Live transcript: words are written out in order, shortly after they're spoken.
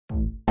This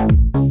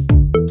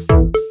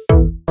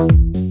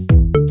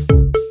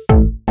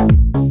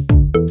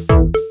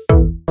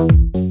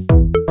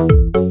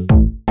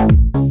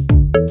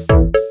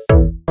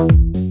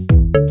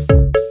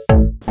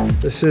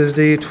is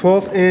the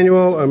 12th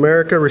annual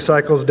America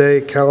Recycles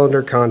Day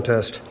calendar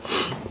contest.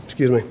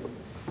 Excuse me.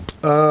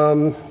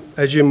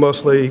 As you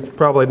mostly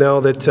probably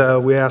know,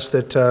 that we ask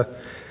that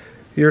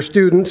your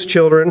students,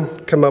 children,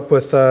 come up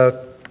with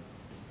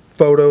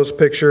photos,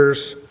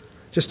 pictures,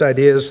 just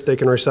ideas they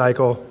can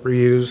recycle,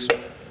 reuse,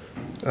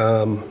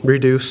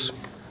 reduce.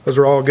 Those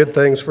are all good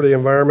things for the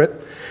environment,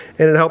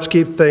 and it helps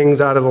keep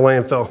things out of the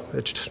landfill.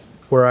 It's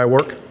where I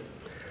work.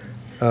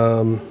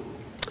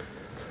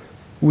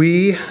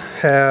 We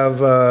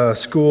have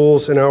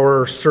schools in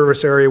our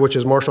service area, which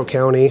is Marshall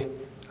County,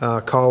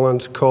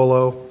 Collins,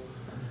 Colo,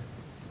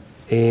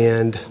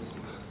 and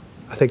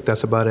I think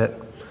that's about it.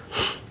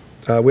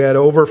 We had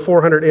over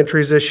 400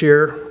 entries this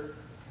year.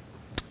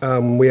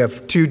 We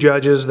have 2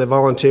 judges that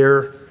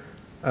volunteer.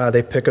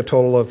 They pick a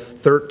total of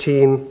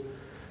 13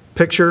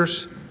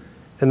 pictures,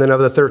 and then of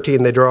the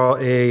 13, they draw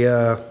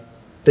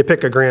they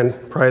pick a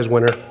grand prize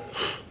winner.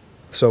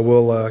 So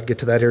we'll get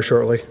to that here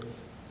shortly.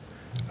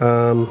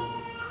 I'd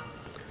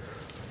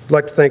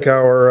like to thank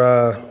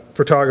our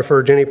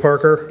photographer, Jenny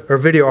Parker, or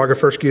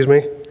videographer, excuse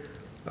me,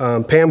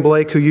 Pam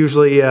Blake, who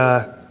usually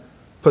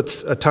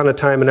puts a ton of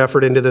time and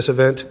effort into this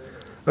event.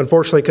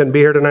 Unfortunately, couldn't be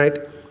here tonight.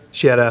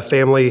 She had a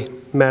family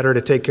matter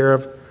to take care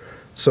of,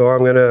 so I'm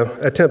going to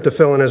attempt to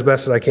fill in as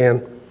best as I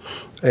can.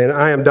 And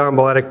I am Don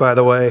Baletic, by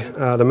the way,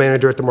 the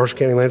manager at the Marshall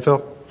County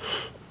Landfill.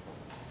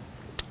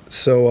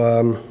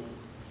 So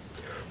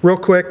real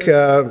quick,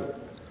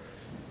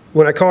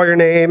 when I call your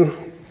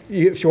name,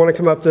 if you want to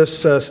come up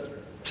this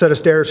set of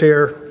stairs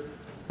here,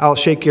 I'll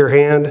shake your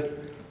hand,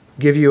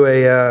 give you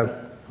a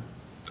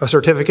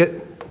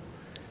certificate,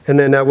 and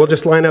then we'll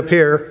just line up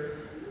here,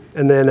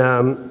 and then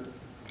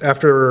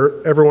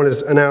after everyone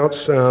is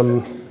announced,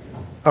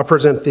 I'll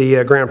present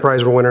the grand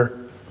prize winner.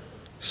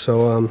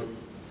 So,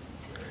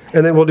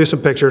 and then we'll do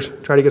some pictures,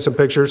 try to get some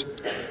pictures.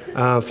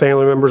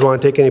 Family members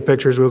want to take any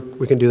pictures,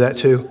 we can do that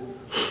too.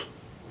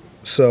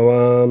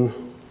 So,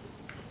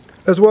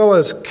 as well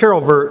as Carol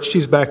Vert,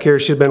 she's back here.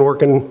 She's been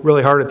working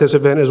really hard at this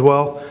event as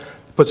well.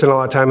 Puts in a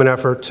lot of time and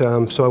effort,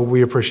 so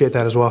we appreciate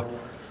that as well.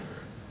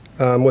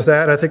 With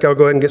that, I think I'll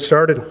go ahead and get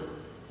started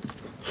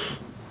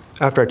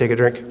after I take a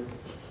drink.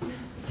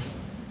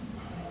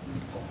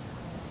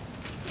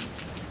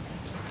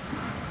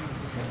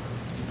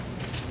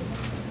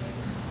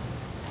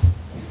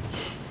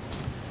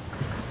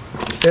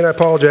 And I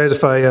apologize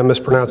if I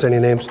mispronounce any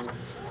names.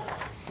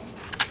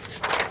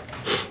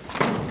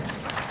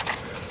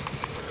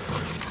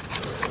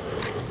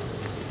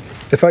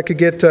 If I could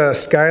get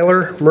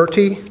Skylar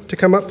Murty to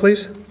come up,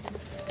 please.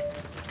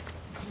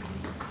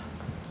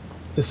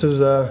 This is,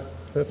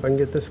 if I can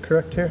get this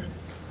correct here,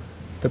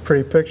 the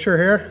pretty picture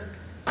here.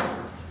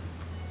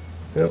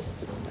 Yep,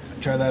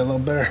 try that a little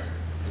better.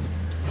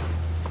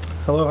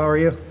 Hello, how are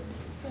you?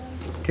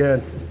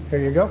 Good. Here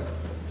you go.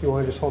 You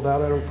want to just hold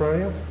out in front of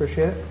you?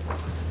 Appreciate it.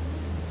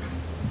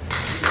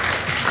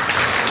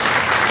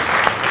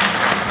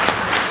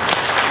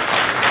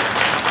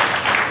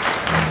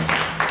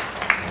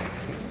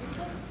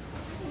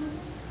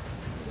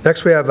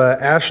 Next we have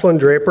Ashlyn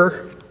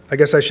Draper. I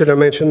guess I should have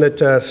mentioned that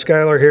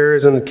Skylar here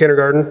is in the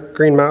kindergarten,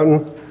 Green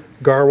Mountain,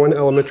 Garwin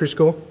Elementary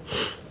School.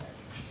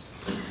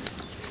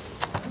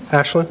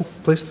 Ashlyn,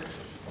 please.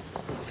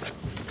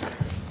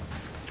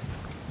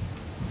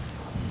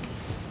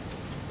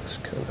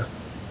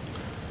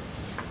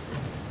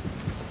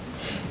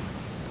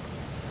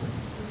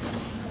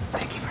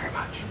 Thank you very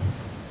much.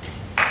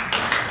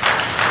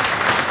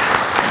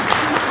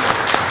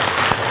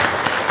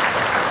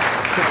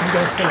 Can you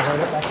guys kind of line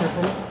it back here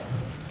for me?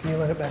 Can you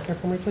line it back here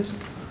for me, please?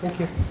 Thank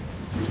you.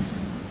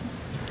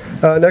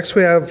 Next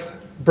we have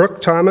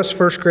Brooke Thomas,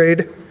 first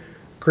grade,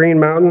 Green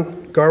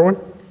Mountain, Garwin.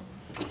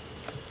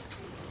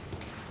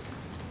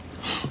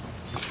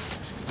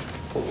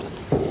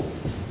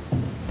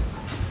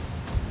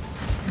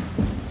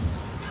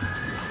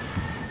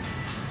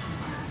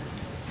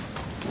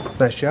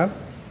 Nice job.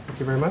 Thank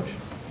you very much.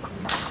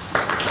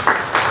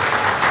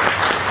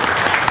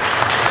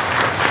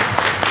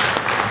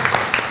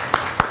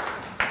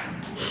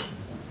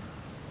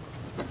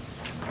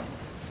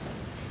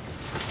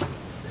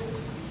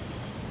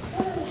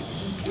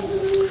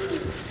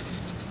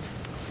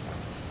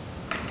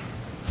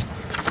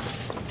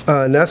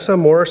 Nessa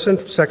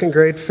Morrison, second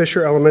grade,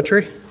 Fisher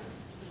Elementary.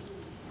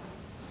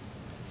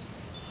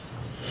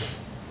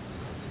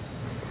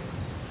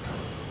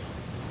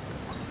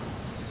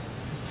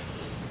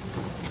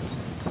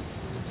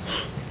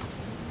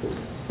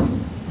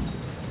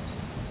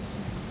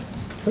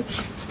 Oops,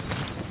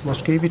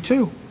 almost gave you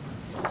 2.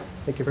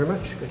 Thank you very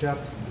much. Good job.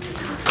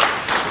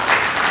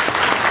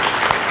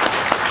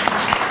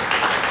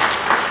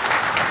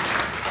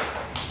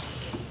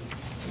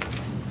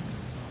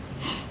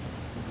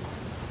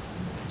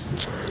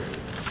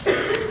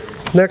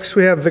 Next,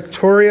 we have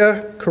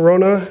Victoria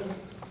Corona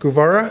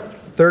Guevara,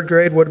 third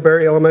grade,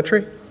 Woodbury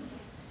Elementary.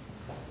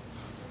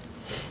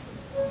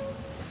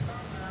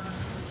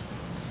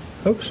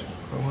 Oops.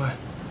 Oh, why?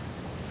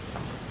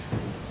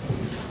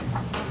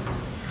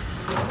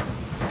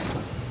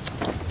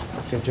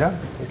 Good job.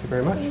 Thank you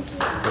very much. Thank you.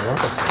 You're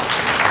welcome.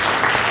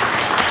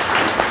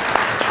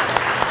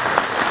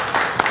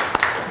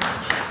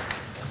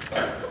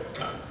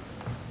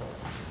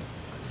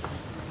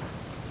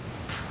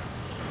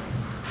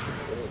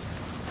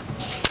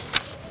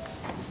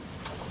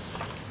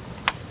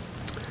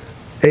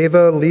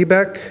 Ava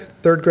Liebeck,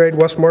 3rd grade,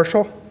 West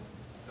Marshall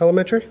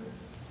Elementary.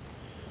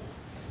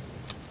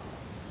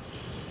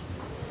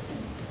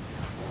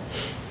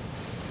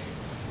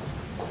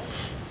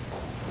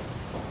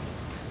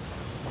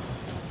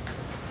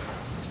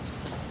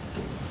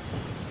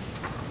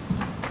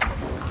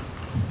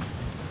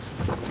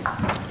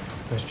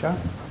 Nice job.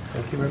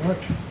 Thank you very much.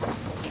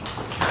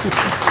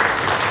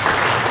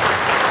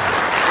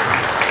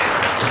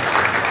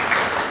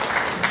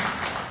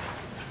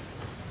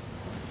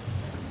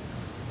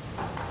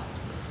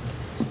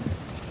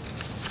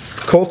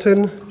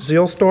 Colton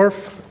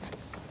Zielsdorf,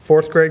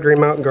 4th grade, Green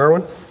Mountain,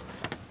 Garwin.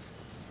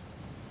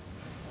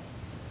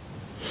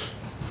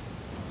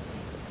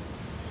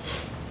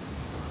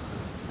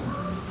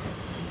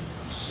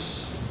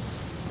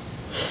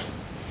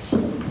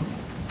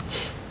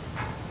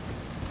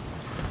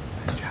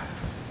 Nice job.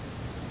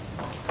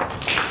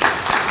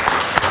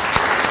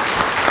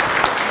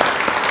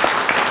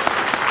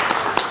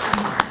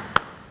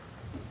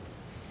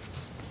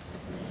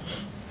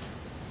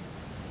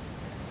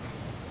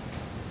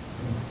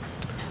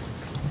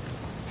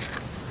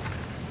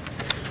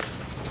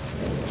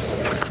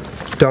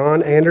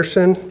 Don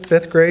Anderson,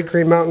 5th grade,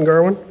 Green Mountain,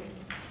 Garwin.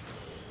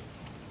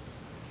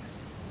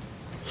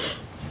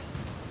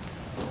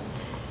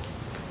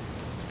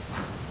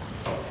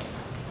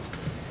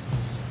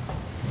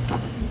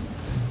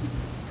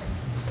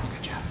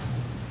 Good job.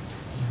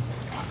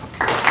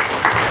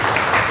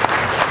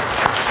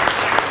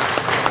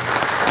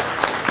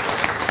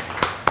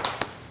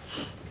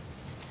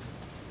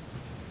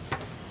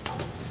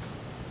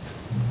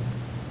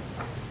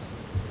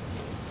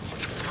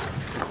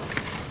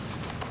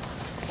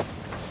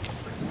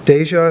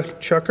 Deja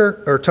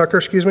Tucker,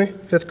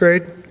 5th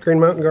grade, Green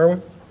Mountain,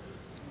 Garwin.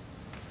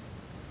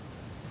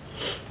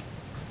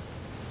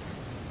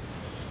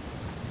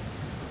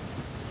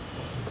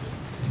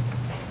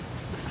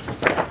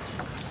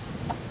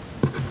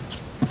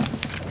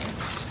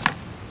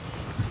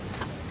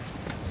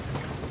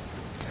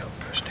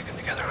 They're sticking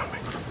together on me.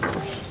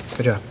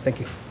 Good job, thank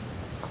you.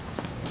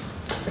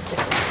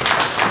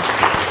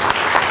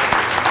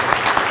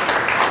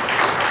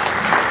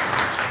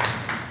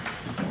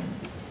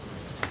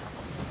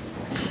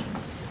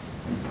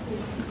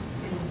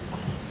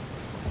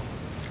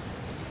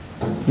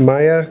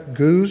 Maya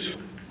Goose,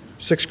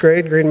 6th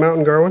grade, Green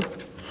Mountain, Garwin.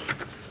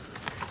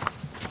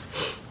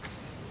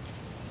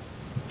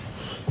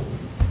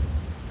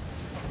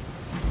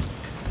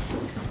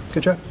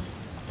 Good job.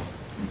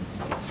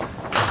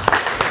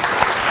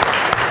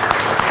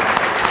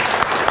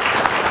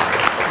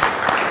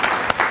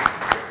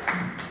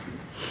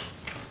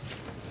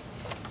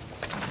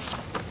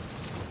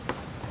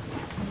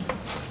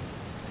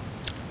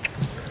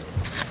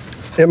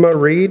 Emma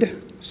Reed,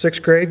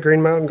 6th grade,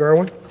 Green Mountain,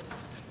 Garwin.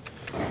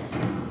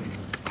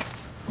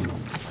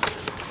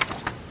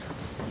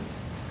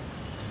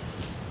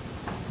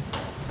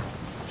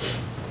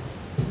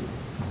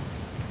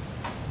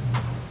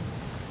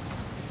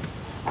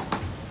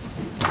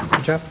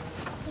 Good job.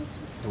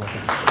 You're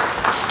welcome.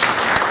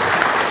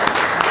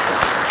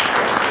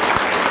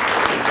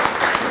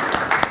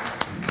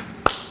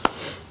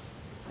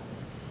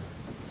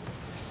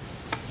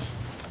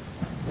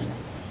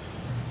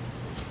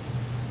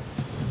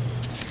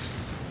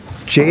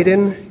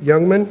 Jaden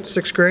Youngman,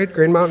 6th grade,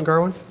 Green Mountain,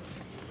 Garwin.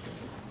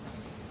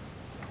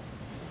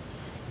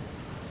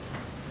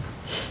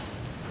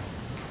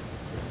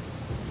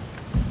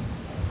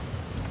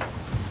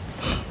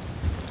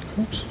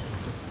 Oops.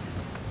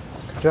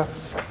 Good job.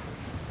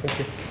 Thank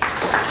you.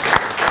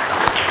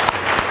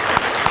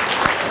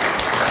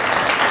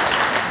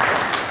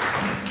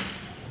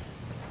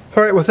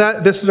 All right, with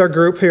that, this is our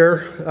group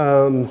here.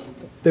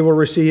 They will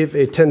receive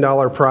a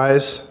 $10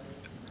 prize.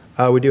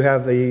 We do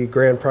have the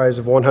grand prize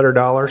of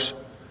 $100,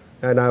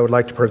 and I would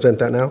like to present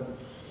that now.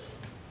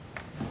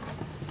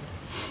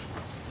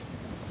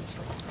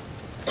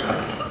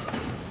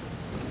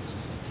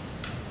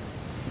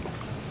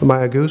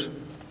 Maya Goose.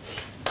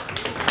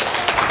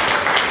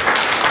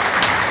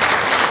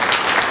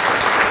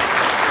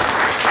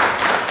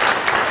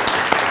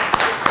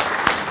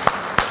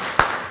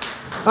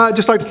 I'd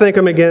just like to thank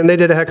them again. They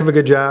did a heck of a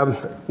good job.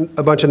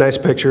 A bunch of nice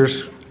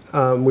pictures.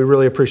 We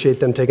really appreciate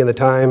them taking the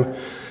time.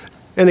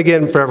 And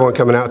again, for everyone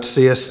coming out to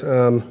see us.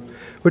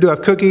 We do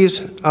have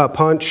cookies,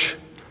 punch.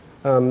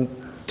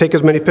 Take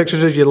as many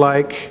pictures as you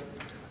like.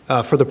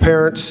 For the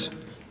parents,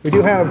 we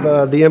do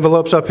have the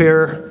envelopes up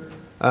here,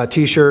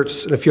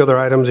 T-shirts, and a few other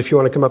items. If you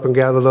want to come up and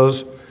gather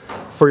those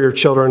for your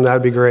children, that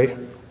would be great.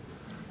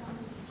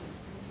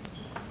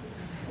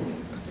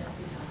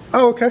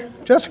 Oh, okay.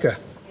 Jessica.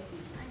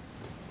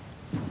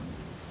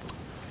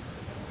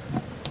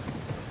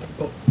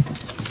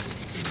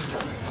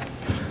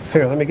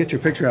 Here, let me get your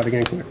picture out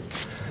again quick.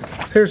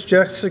 Here's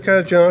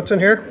Jessica Johnson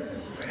here.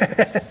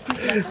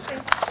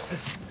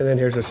 And then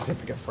here's a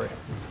certificate for you.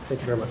 Thank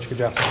you very much. Good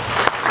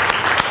job.